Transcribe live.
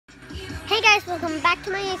welcome back to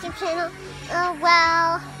my YouTube channel.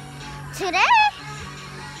 Well, today,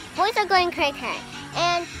 boys are going cray-cray.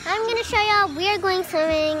 And I'm going to show y'all we are going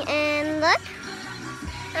swimming. And look,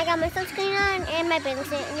 I got my sunscreen on and my bathing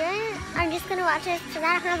suit. And I'm just going to watch this because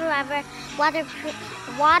I don't have a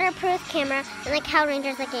waterproof camera and like how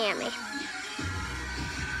Ranger's looking at me.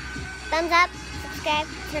 Thumbs up, subscribe,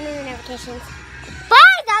 turn on the notifications.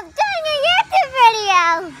 Boys, I'm doing a YouTube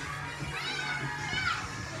video!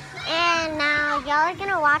 And now y'all are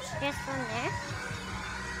gonna watch this one there.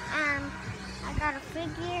 I gotta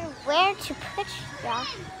figure where to put y'all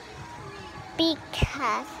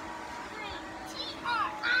because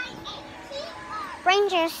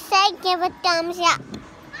Ranger said give a thumbs up.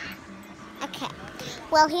 Okay.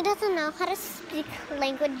 Well, he doesn't know how to speak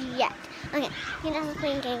language yet. Okay, he doesn't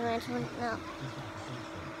speak English. No.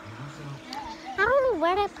 I don't know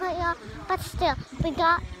where to put y'all, but still, we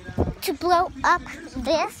got to blow up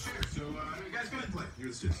this.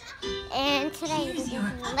 And today, let's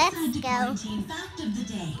go.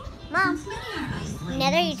 Mom,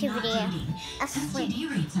 another YouTube video. Asleep.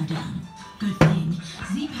 Good thing.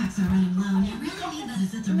 Z-Packs are running low, and you really need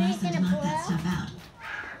those at the race to knock that stuff out.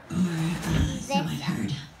 Or, so I've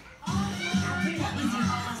heard. That was your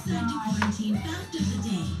awesome quarantine fact of the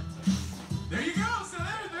day. There you go. So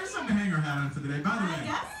there's something to hang our hat on for the day. By the way, I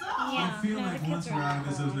guess so. I feel like once we're out of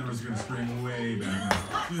this, those numbers are going to spring way back up.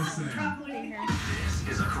 Just saying. This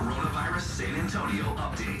is a coronavirus San Antonio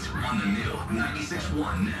update on the new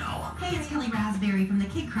 96.1 Now. Hey, it's Kelly Raspberry from the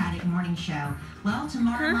Kid Craddock Morning Show. Well,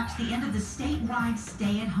 tomorrow marks the end of the statewide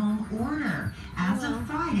stay-at-home order. As of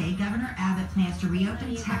Friday, Governor Abbott plans to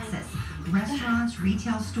reopen Texas. Restaurants,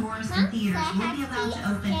 retail stores, and theaters will be allowed to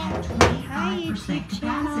open at 25%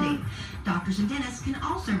 capacity. Doctors and dentists can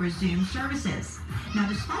also resume services. Now,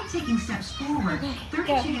 despite taking steps forward,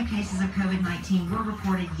 32 new cases of COVID-19 were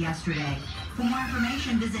reported yesterday. For more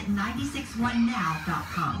information, visit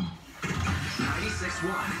 961now.com.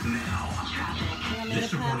 96.1 Now.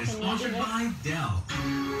 This report is sponsored by Dell.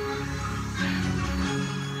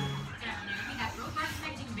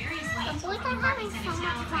 The boys are having so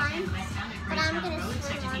much fun, but I'm going to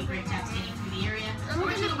swim on. I'm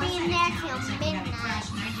going to be in there till midnight.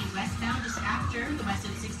 Westbound just after the west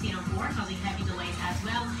of 1604, causing heavy delays as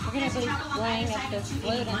well. We're going to be flying up this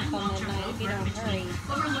float until midnight if you don't hurry.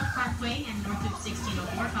 Overlook Parkway and north of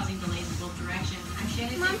 1604, causing delays in both directions. I'm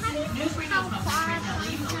Shannon Mom, how do you News think Radio how Public far Radio I've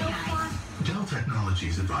gone so far? Dell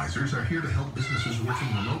Technologies advisors are here to help businesses working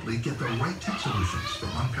remotely get the right tech solutions, from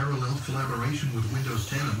unparalleled collaboration with Windows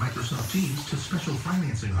 10 and Microsoft Teams to special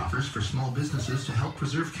financing offers for small businesses to help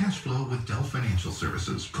preserve cash flow with Dell Financial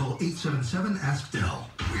Services. Call 877-ASK-DELL.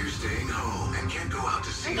 We're staying home and can't go out to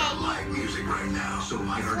see our live music right now. So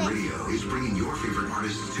iHeartRadio is bringing your favorite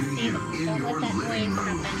artists to you in your living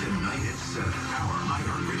room. Tonight at 7, our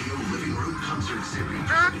iHeartRadio Living Room Concert Series.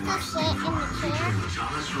 I have to sit in the chair.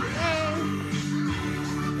 Thomas Rhett.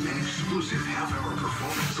 An exclusive half-hour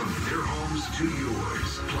performance from their homes to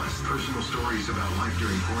yours. Plus personal stories about life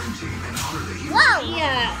during quarantine and honor the heroes on the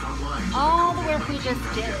front lines. All the work we just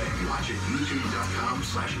did. Watch at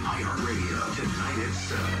youtube.com/iHeartRadio tonight at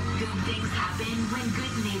 7. Good things happen when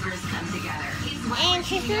good neighbors come together. And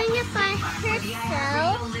she's doing it by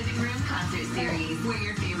herself. Living Room Concert Series, where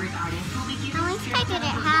your favorite artists will be giving At least I did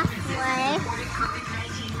it halfway.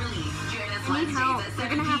 Need help. You're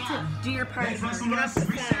going to have to do your part. Thanks, Russell Get Russ. off the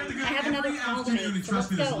We phone. share the good I have another every call to afternoon, make, and so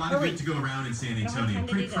trust let's me, there's a go. lot of Hurry. good to go around in San don't have Antonio. time to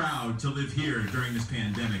Pretty do this. proud to live here during this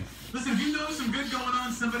pandemic. Listen, if you know some good going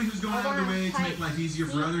on, somebody who's going out of their way to make life easier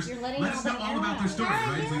for others, You're letting let us know all about their story,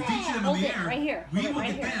 right? If we feature them Hold in the it air, right here. we Hold it will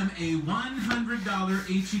right get here. them a $100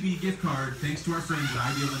 HEB gift card thanks to our friends at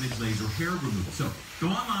Ideal Image Laser Hair Removal. So go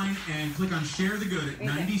online and click on Share the Good at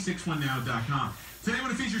 961now.com. Today I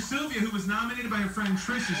want to feature Sylvia, who was nominated by her friend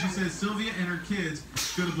Trisha. She says Sylvia and her kids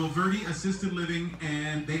go to Bulverde Assisted Living,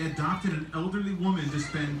 and they adopted an elderly woman to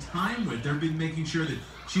spend time with. They've been making sure that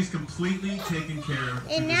she's completely taken care of.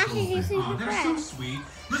 And now she's using her They're so breath. sweet.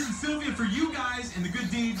 Listen, Sylvia, for you guys and the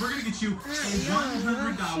good deed, we're going to get you a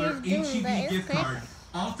 $100 she's doing, but HEB it's gift good. card.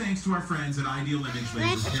 All thanks to our friends at Ideal Image Laser.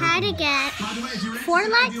 Let's Hair try to Removal. get By the way, if you're 4 interested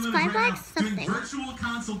in likes, Ideal 5 Image right likes, now, doing something. virtual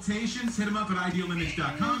consultations, hit them up at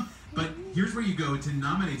idealimage.com. But here's where you go to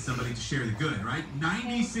nominate somebody to share the good, right?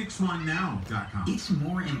 961now.com. It's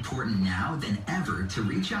more important now than ever to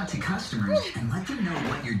reach out to customers and let them know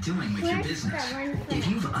what you're doing with your business. If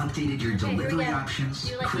you've updated your delivery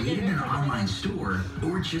options, created an online store,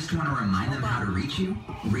 or just want to remind them how to reach you,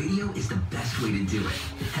 radio is the best way to do it.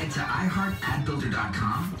 Head to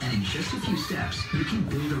iHeartAdBuilder.com, and in just a few steps, you can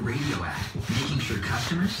build a radio ad, making sure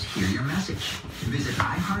customers hear your message. Visit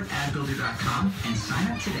iHeartAdBuilder.com and sign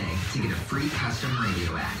up today to get a free custom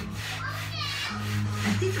radio ad.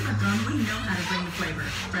 At Pizza Patron, we know how to bring the flavor.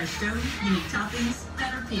 Fresh dough, unique toppings,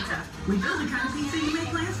 better pizza. We build the kind of pizza you make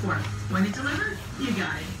plans for. When it delivered, you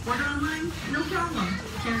got it. Order online, no problem.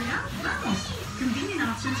 Carry out, vamos. Convenient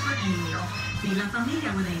options for any meal. Feed La Familia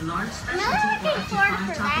with a large specialty or up to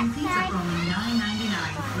 5-topping pizza for only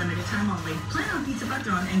 $9.99. Limited time only. Plan on Pizza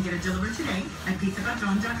Patron and get it delivered today at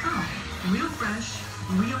pizzapatron.com. Real fresh,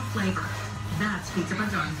 real flavor. That's Pizza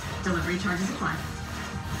Patron. Delivery charges apply.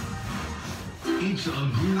 It's a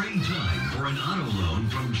great time for an auto loan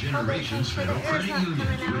from Generations Federal Credit Union.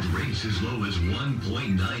 With rates as low as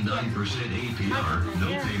 1.99% APR, no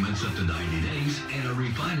payments up to 90 days, and a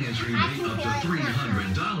refinance rebate up to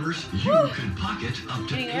 $300, you could pocket up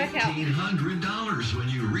to $1,800 when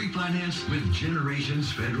you refinance with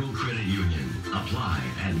Generations Federal Credit Union. Apply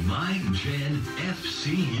at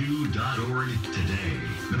mygenfcu.org today.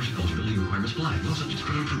 Membership eligibility requirements apply. No subject to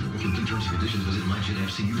credit approval. For complete terms and conditions, visit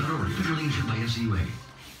mygenfcu.org. Federally insured by NCUA.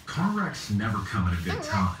 Car wrecks never come at a good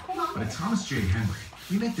time, but at Thomas J. Henry,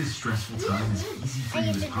 we make this stressful time as easy for you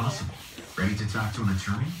as possible. Ready to talk to an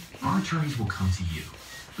attorney? Our attorneys will come to you.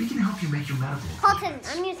 We can help you make your medical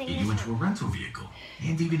appointments, get you into a rental vehicle,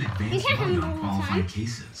 and even advance money on qualified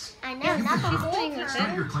cases. I know, nothing's doing with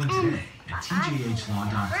Start your claim today at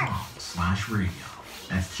tjhlaw.com/radio.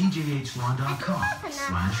 That's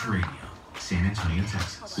tjhlaw.com/radio. San Antonio,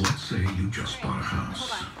 Texas. Let's say you just bought a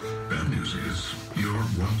house. Bad news is, you're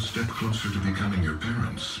one step closer to becoming your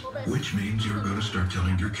parents, which means you're going to start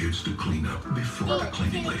telling your kids to clean up before the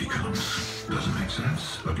cleaning lady comes. Doesn't make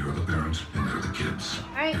sense, but you're the parent and they're the kids.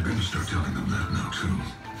 You're going to start telling them that now, too.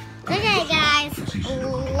 Okay, guys,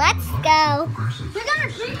 let's go. You're gonna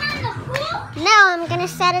clean that in the pool? No, I'm gonna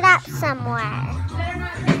set it up somewhere.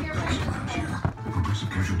 Progressive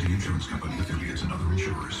Casualty Insurance Company, affiliates, and other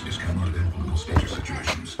insurers. Discount not available in all states or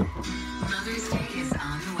situations. Mother's Day is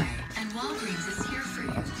on the way, and Walgreens is here for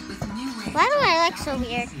you with new ways. Why do I look so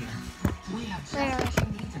weird? Literally.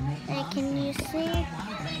 Can you see?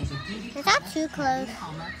 Is that too close?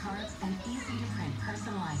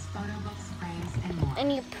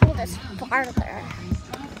 And you pull this farther.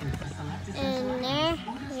 And there,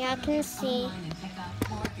 y'all can see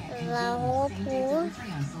the whole pool.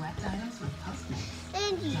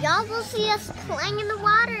 And y'all will see us playing in the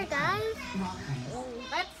water, guys.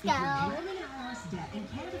 Let's go. And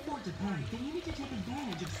can't afford to pay, then you need to take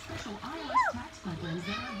advantage of special IRS tax programs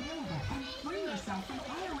that are available and free yourself from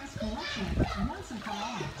IRS collection efforts once and for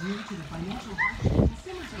all. Due to the financial hardship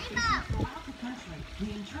consumers are facing throughout the country,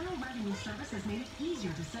 the Internal Revenue Service has made it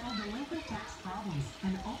easier to settle delinquent tax problems.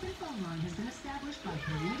 An open phone line has been established by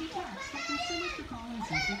Community Tax for consumers to call and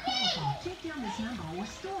see if they qualify. Take down this number or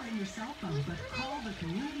store it in your cell phone, but call the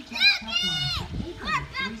Community Tax Helpline at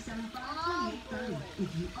 800-375-2830.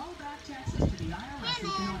 If you owe back taxes to the IRS and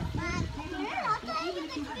cannot afford to pay them back, or even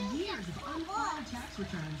if you have years of unfiled tax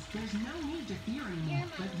returns, there's no need to fear anymore.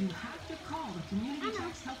 But you have to call the Community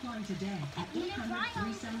Tax Helpline today at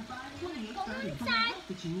 800-375-2830 for the help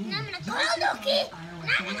that you need. I'm gonna go naked.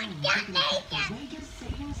 I'm gonna get naked. Wages,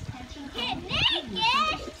 savings, pension, Get home,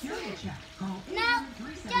 naked. security check. Call No,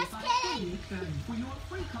 just kidding. 800-375-2830 for your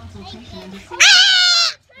free consultation and to see.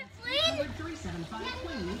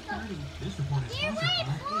 800-375-2830. This report is You're sponsored right,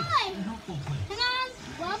 by boy. ACE, the helpful place. Come on,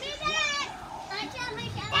 we'll be back. Dang it,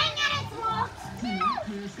 it's locked.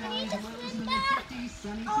 Clear skies, lows in the mid-50s,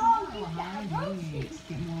 sunny tomorrow, high 88.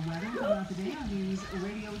 Get more weather throughout the day on News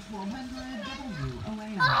Radio 1200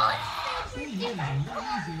 WOAR. Stay in and no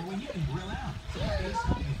easier when you can grill out. So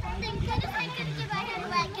Facebook and Thank goodness I couldn't give my head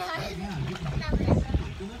wet, guys.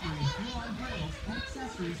 delivery and fuel-on grills and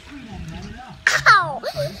accessories $3.99 and up. Ow!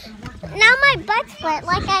 Now my butt's wet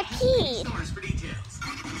like I peed. Stores for details.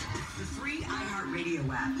 The free iHeartRadio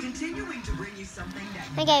app, continuing to bring you something that.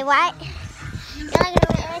 Okay, what? You're gonna wait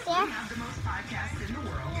right there? We have the most podcasts in the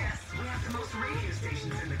world. Yes, we have the most radio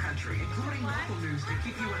stations in the country, including local news to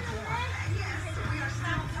keep you informed. And yes,